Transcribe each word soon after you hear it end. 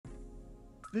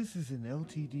This is an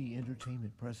LTD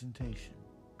Entertainment presentation.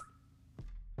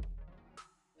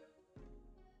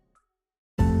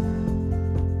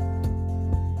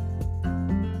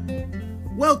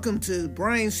 Welcome to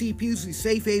Brian C. Pughsley's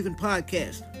Safe Haven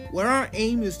Podcast, where our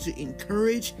aim is to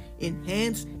encourage,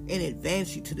 enhance, and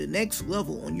advance you to the next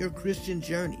level on your Christian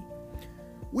journey.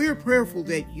 We're prayerful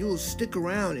that you'll stick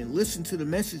around and listen to the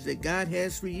message that God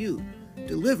has for you,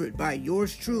 delivered by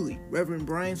yours truly, Reverend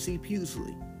Brian C.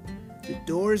 Pughsley. The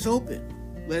door is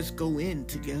open. Let's go in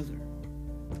together.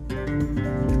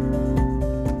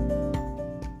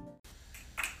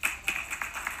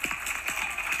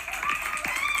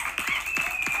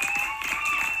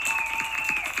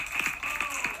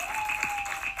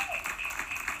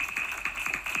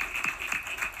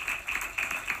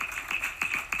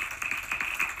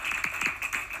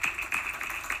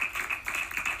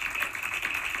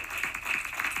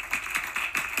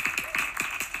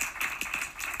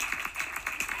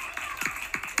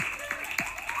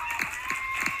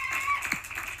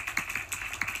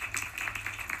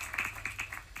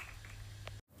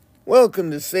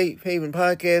 Welcome to Safe Haven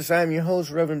Podcast. I'm your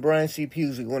host, Reverend Brian C.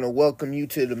 Pughsley. We want to welcome you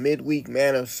to the MidWeek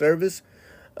Manna service.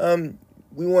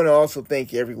 We want to also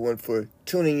thank everyone for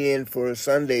tuning in for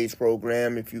Sunday's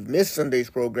program. If you've missed Sunday's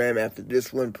program after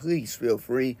this one, please feel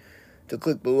free to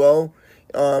click below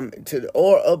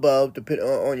or above, depending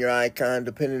on your icon,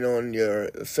 depending on your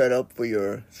setup for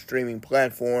your streaming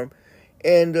platform,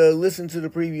 and listen to the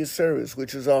previous service,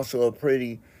 which is also a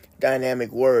pretty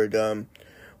dynamic word.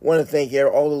 Want to thank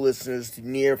all the listeners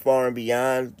near, far, and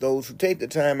beyond, those who take the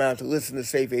time out to listen to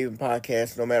Safe Haven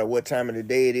Podcast, no matter what time of the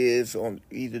day it is, on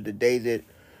either the day that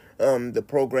the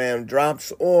program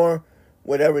drops or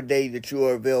whatever day that you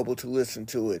are available to listen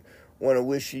to it. Want to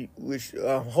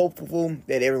hopeful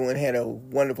that everyone had a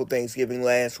wonderful Thanksgiving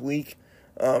last week.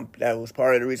 That was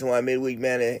part of the reason why Midweek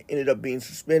Manna ended up being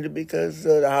suspended, because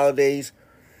the holidays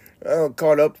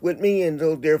caught up with me, and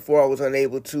so therefore I was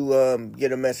unable to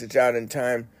get a message out in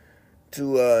time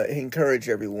to encourage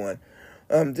everyone.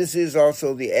 This is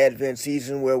also the Advent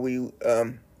season, where we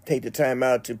take the time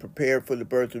out to prepare for the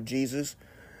birth of Jesus.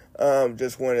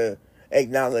 Just want to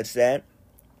acknowledge that.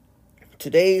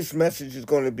 Today's message is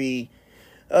going to be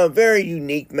a very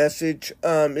unique message.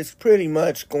 It's pretty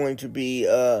much going to be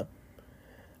a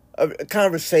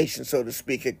conversation, so to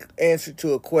speak, an answer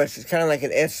to a question. It's kind of like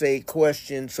an essay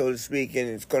question, so to speak, and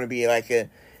it's going to be like an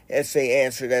essay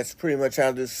answer. That's pretty much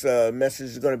how this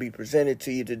message is going to be presented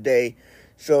to you today.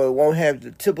 So it won't have the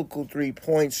typical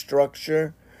 3-point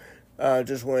structure.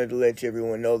 Just wanted to let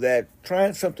everyone know that.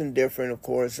 Trying something different, of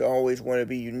course. I always want to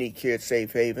be unique here at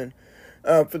Safe Haven.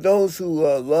 For those who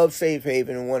love Safe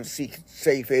Haven and want to see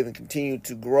Safe Haven continue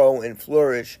to grow and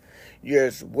flourish,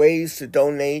 there's ways to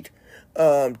donate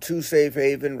to Safe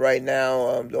Haven right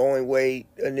now. The only way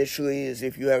initially is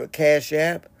if you have a Cash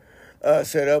App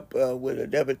set up with a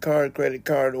debit card, credit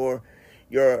card, or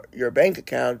your bank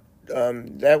account.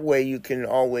 That way you can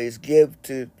always give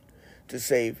to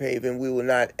Safe Haven. We will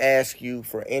not ask you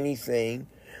for anything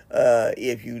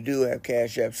if you do have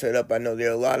Cash App set up. I know there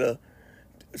are a lot of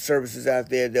services out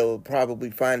there that will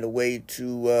probably find a way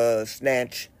to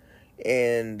snatch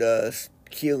and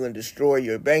kill and destroy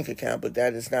your bank account, but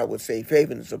that is not what Safe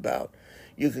Haven is about.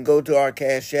 You can go to our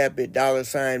Cash App at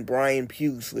 $ Brian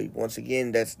Pughsley. Once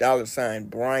again, that's $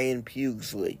 Brian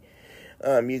Pughsley.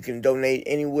 You can donate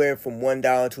anywhere from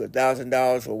 $1 to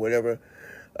 $1,000 or whatever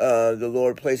the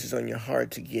Lord places on your heart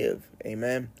to give.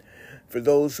 Amen. For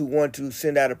those who want to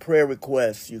send out a prayer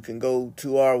request, you can go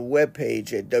to our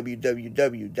webpage at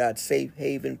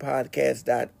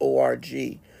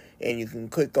www.safehavenpodcast.org. And you can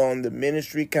click on the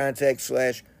ministry contact /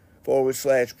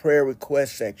 prayer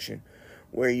request section,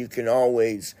 where you can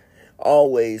always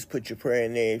put your prayer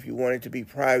in there. If you want it to be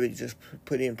private, just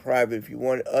put in private. If you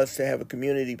want us to have a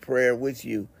community prayer with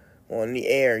you on the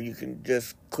air, you can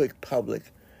just click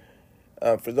public.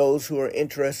 For those who are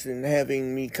interested in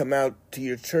having me come out to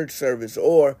your church service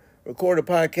or record a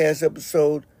podcast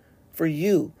episode for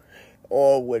you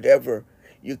or whatever,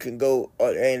 you can go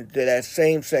and to that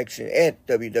same section at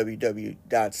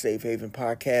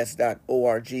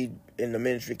www.safehavenpodcast.org in the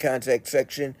ministry contact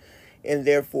section, and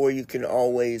therefore you can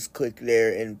always click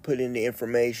there and put in the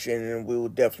information, and we will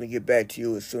definitely get back to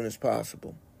you as soon as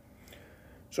possible.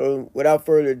 So without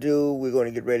further ado, we're going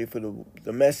to get ready for the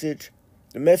message.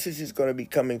 The message is going to be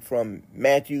coming from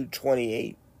Matthew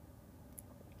 28.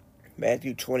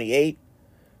 Matthew 28,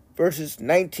 verses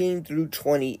 19 through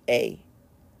 20a.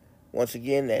 Once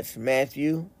again, that's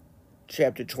Matthew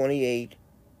chapter 28,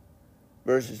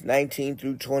 verses 19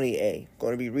 through 20a. I'm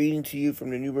going to be reading to you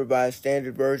from the New Revised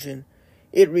Standard Version.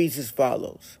 It reads as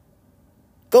follows.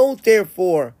 Go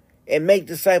therefore and make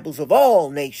disciples of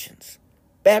all nations,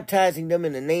 baptizing them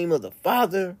in the name of the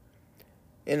Father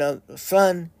and of the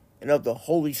Son and of the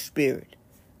Holy Spirit,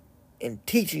 and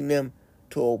teaching them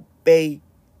to obey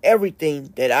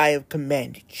everything that I have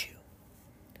commanded you.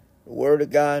 The word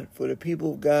of God for the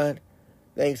people of God.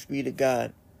 Thanks be to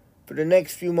God. For the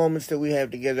next few moments that we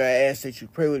have together, I ask that you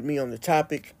pray with me on the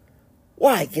topic,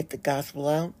 why get the gospel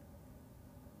out?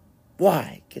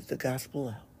 Why get the gospel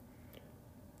out?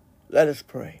 Let us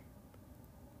pray.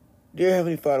 Dear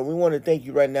Heavenly Father, we want to thank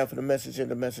you right now for the message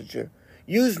and the messenger.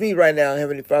 Use me right now,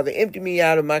 Heavenly Father. Empty me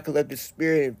out of my collective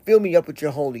spirit and fill me up with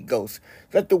your Holy Ghost.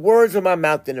 Let the words of my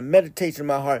mouth and the meditation of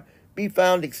my heart be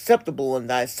found acceptable in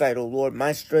thy sight, O Lord,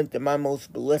 my strength and my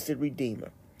most blessed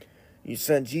Redeemer. In your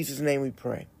Son, Jesus' name we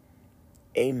pray.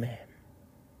 Amen.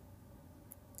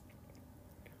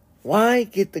 Why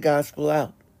get the gospel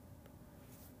out?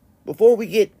 Before we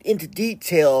get into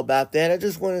detail about that, I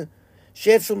just want to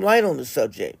shed some light on the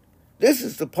subject. This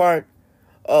is the part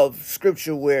of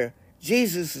Scripture where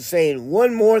Jesus is saying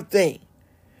one more thing.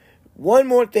 One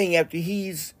more thing after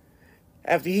he's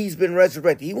been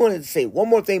resurrected. He wanted to say one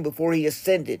more thing before he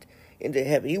ascended into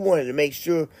heaven. He wanted to make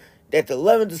sure that the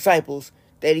 11 disciples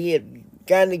that he had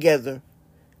gotten together,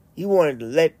 he wanted to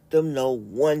let them know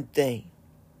one thing.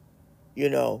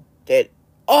 That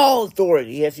all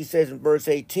authority, as he says in verse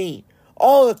 18,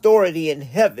 all authority in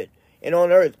heaven and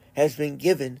on earth has been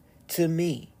given to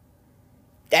me.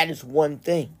 That is one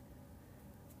thing.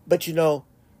 But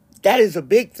that is a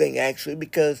big thing actually,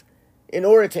 because in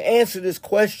order to answer this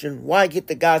question, why get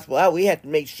the gospel out, we have to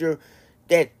make sure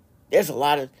that there's a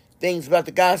lot of things about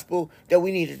the gospel that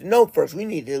we needed to know first. We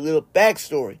needed a little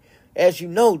backstory. As you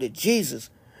know, that Jesus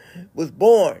was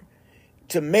born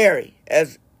to Mary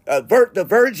as the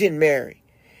Virgin Mary.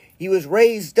 He was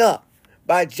raised up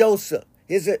by Joseph,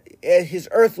 his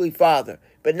earthly father,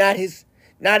 but not his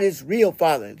real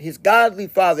father. His godly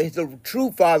father, his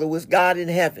true father, was God in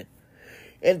heaven.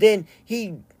 And then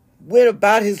he went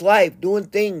about his life doing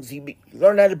things. He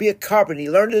learned how to be a carpenter. He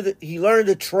learned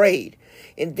a trade.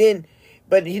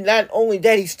 But not only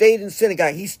that, he stayed in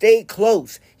synagogue. He stayed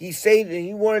close. He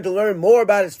wanted to learn more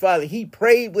about his father. He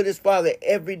prayed with his father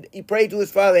he prayed to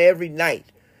his father every night,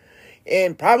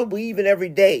 and probably even every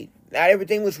day. Not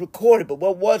everything was recorded, but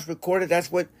what was recorded,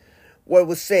 that's what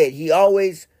was said. He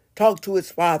always talked to his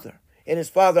father, and his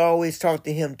father always talked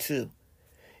to him too.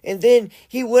 And then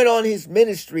he went on his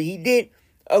ministry. He did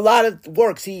a lot of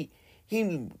works. He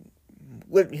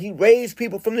raised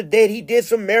people from the dead. He did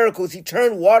some miracles. He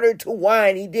turned water into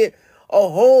wine. He did a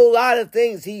whole lot of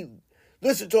things. He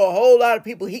listened to a whole lot of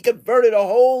people. He converted a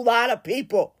whole lot of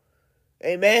people.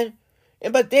 Amen.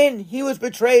 But then he was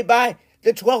betrayed by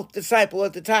the 12th disciple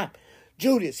at the time,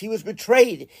 Judas. He was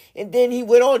betrayed. And then he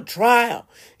went on trial.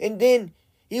 And then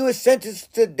he was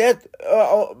sentenced to death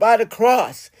by the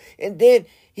cross. And then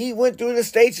he went through the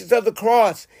stages of the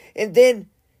cross. And then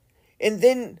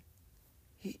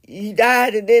he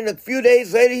died. And then a few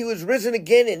days later, he was risen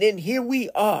again. And then here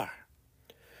we are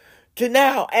to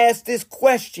now ask this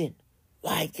question.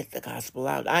 Why get the gospel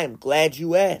out? I am glad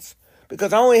you asked,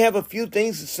 because I only have a few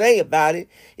things to say about it.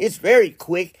 It's very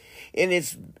quick and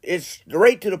it's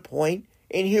straight to the point.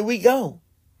 And here we go.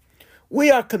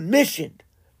 We are commissioned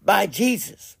by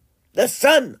Jesus, the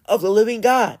Son of the living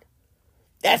God.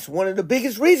 That's one of the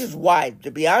biggest reasons why, to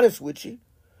be honest with you.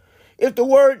 If the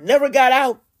word never got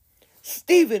out,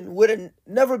 Stephen would have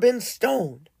never been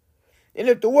stoned. And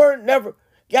if the word never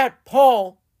got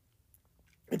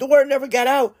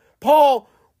out, Paul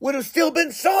would have still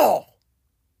been Saul.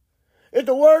 If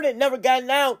the word had never gotten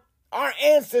out, our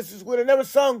ancestors would have never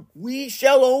sung, "We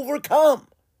shall overcome."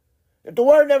 If the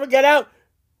word never got out,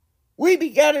 we'd be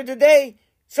gathered today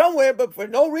somewhere, but for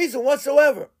no reason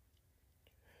whatsoever.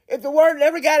 If the word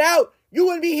never got out, you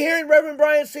wouldn't be hearing Reverend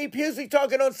Brian C. Pusey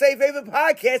talking on Safe Haven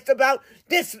Podcast about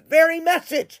this very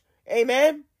message.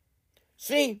 Amen?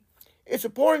 See, it's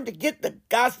important to get the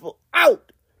gospel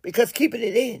out, because keeping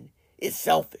it in is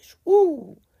selfish.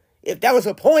 Woo! If that was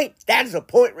a point, that is a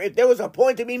point. If there was a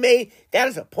point to be made, that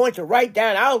is a point to write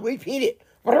down. I'll repeat it.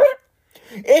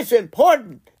 It's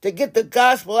important to get the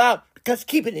gospel out, because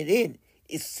keeping it in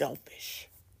is selfish.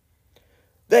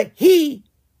 The he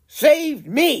saved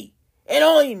me and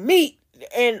only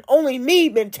me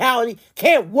mentality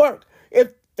can't work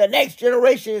if the next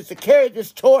generation is to carry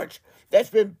this torch that's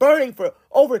been burning for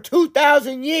over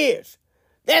 2,000 years.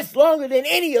 That's longer than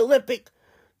any Olympic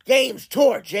Games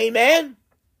torch, amen?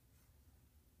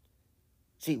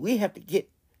 See, we have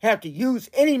to use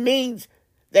any means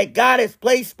that God has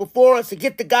placed before us to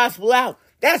get the gospel out.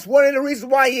 That's one of the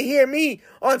reasons why you hear me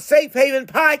on Safe Haven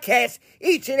Podcast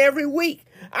each and every week.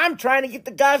 I'm trying to get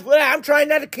the gospel out. I'm trying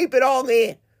not to keep it all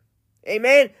in.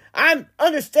 Amen. I'm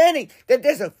understanding that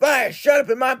there's a fire shut up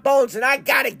in my bones and I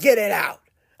got to get it out.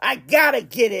 I got to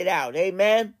get it out.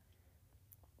 Amen.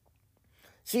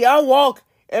 See, our walk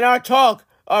and our talk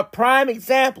are prime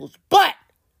examples, but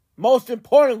most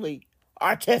importantly,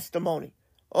 our testimony.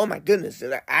 Oh my goodness.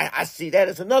 I see that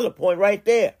as another point right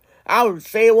there. I would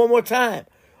say it one more time.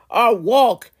 Our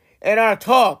walk and our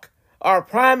talk are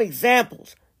prime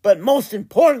examples, but most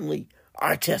importantly,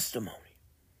 our testimony.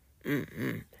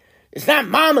 It's not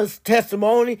mama's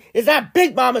testimony. It's not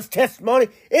big mama's testimony.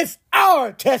 It's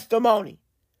our testimony.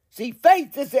 See,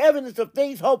 faith is the evidence of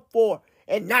things hoped for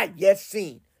and not yet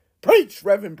seen. Preach,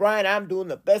 Reverend Brian. I'm doing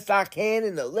the best I can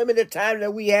in the limited time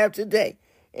that we have today.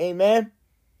 Amen.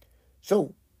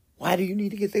 So, why do you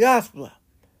need to get the gospel out?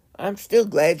 I'm still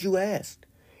glad you asked.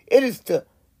 It is to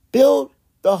build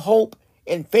the hope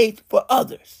and faith for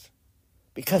others.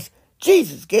 Because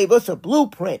Jesus gave us a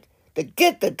blueprint to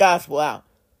get the gospel out.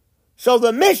 So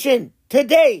the mission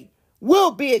today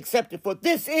will be accepted, for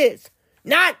this is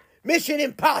not Mission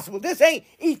Impossible. This ain't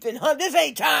Ethan Hunt. This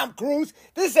ain't Tom Cruise.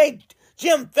 This ain't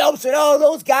Jim Phelps and all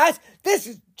those guys. This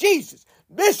is Jesus.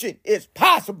 Mission is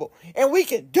possible, and we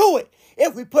can do it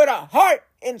if we put our heart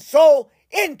and soul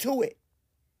into it.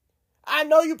 I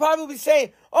know you're probably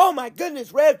saying, oh my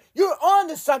goodness, Rev, you're on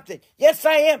to something. Yes,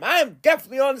 I am. I am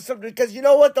definitely on to something, because you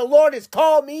know what? The Lord has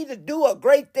called me to do a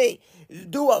great thing, to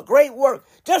do a great work,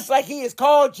 just like he has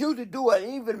called you to do an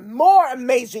even more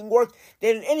amazing work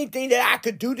than anything that I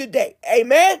could do today.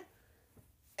 Amen?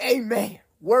 Amen.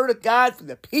 Word of God for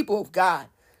the people of God.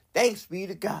 Thanks be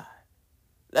to God.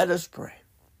 Let us pray.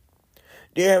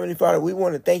 Dear Heavenly Father, we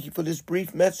want to thank you for this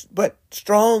brief but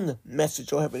strong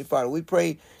message, oh Heavenly Father. We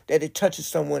pray that it touches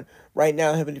someone right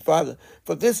now, Heavenly Father.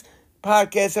 For this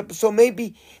podcast episode,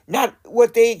 maybe not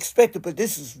what they expected, but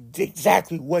this is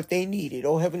exactly what they needed.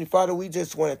 Oh Heavenly Father, we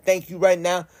just want to thank you right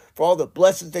now for all the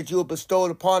blessings that you have bestowed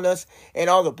upon us and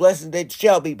all the blessings that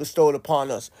shall be bestowed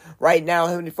upon us. Right now,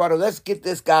 Heavenly Father, let's get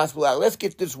this gospel out. Let's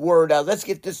get this word out. Let's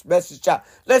get this message out.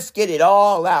 Let's get it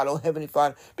all out, oh Heavenly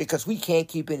Father, because we can't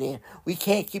keep it in. We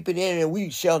can't keep it in, and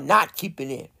we shall not keep it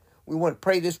in. We want to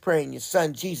pray this prayer in your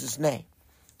Son, Jesus' name.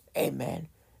 Amen.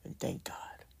 And thank God.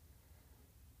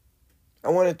 I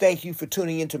want to thank you for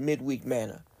tuning into MidWeek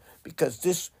Manna, because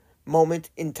this moment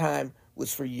in time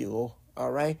was for you.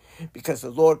 All right? Because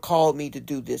the Lord called me to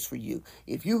do this for you.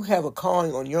 If you have a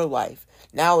calling on your life,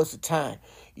 now is the time.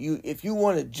 If you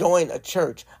want to join a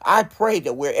church, I pray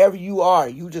that wherever you are,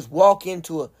 you just walk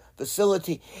into a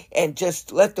facility and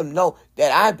just let them know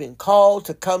that I've been called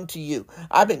to come to you.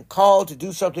 I've been called to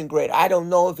do something great. I don't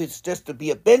know if it's just to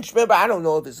be a bench member. I don't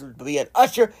know if it's to be an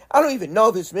usher. I don't even know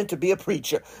if it's meant to be a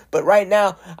preacher. But right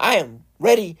now, I am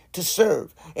ready to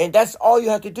serve. And that's all you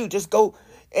have to do. Just go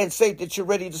and say that you're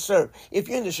ready to serve. If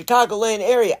you're in the Chicagoland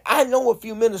area, I know a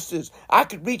few ministers. I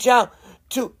could reach out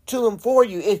to them for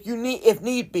you if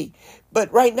need be.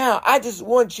 But right now, I just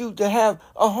want you to have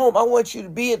a home. I want you to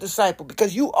be a disciple,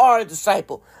 because you are a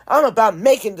disciple. I'm about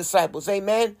making disciples,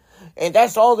 amen? And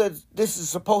that's all that this is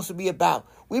supposed to be about.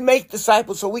 We make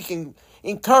disciples so we can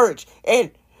encourage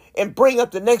and bring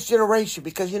up the next generation,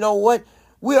 because you know what?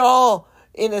 We're all,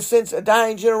 in a sense, a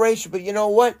dying generation, but you know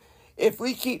what? If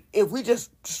we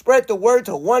just spread the word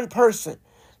to one person,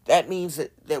 that means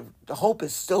that the hope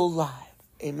is still alive.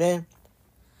 Amen.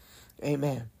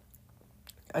 Amen.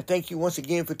 I thank you once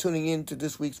again for tuning in to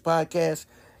this week's podcast.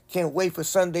 Can't wait for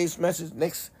Sunday's message.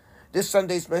 This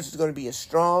Sunday's message is going to be a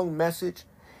strong message.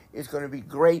 It's going to be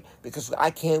great, because I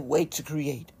can't wait to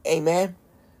create. Amen.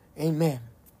 Amen.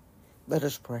 Let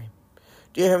us pray.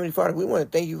 Dear Heavenly Father, we want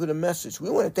to thank you for the message.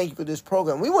 We want to thank you for this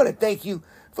program. We want to thank you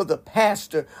for the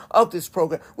pastor of this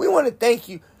program. We want to thank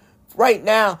you right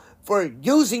now for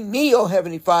using me, oh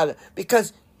Heavenly Father,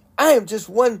 because I am just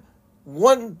one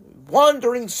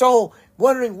wandering soul,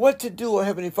 wondering what to do, oh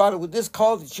Heavenly Father, with this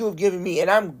call that you have given me.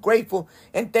 And I'm grateful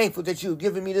and thankful that you have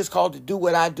given me this call to do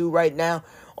what I do right now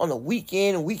on a week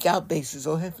in and week out basis.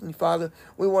 Oh Heavenly Father,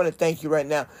 we want to thank you right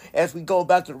now as we go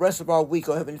about the rest of our week,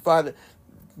 oh Heavenly Father.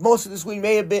 Most of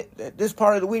this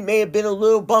part of the week may have been a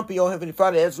little bumpy, oh Heavenly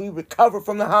Father, as we recover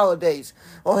from the holidays,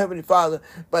 oh Heavenly Father.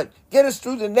 But get us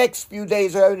through the next few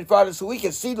days, oh Heavenly Father, so we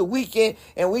can see the weekend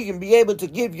and we can be able to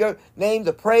give your name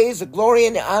the praise, the glory,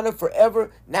 and the honor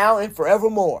forever, now and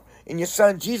forevermore. In your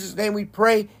Son, Jesus' name we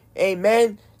pray.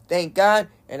 Amen. Thank God,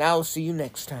 and I will see you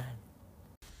next time.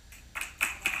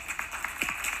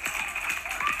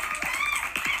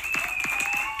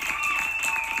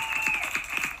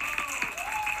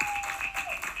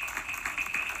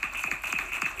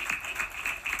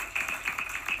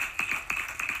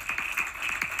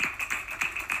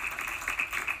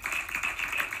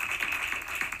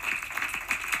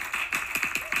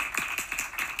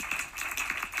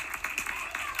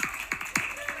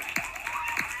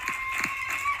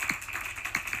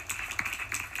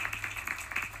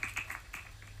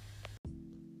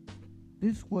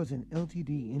 This was an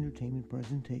LTD Entertainment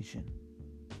presentation.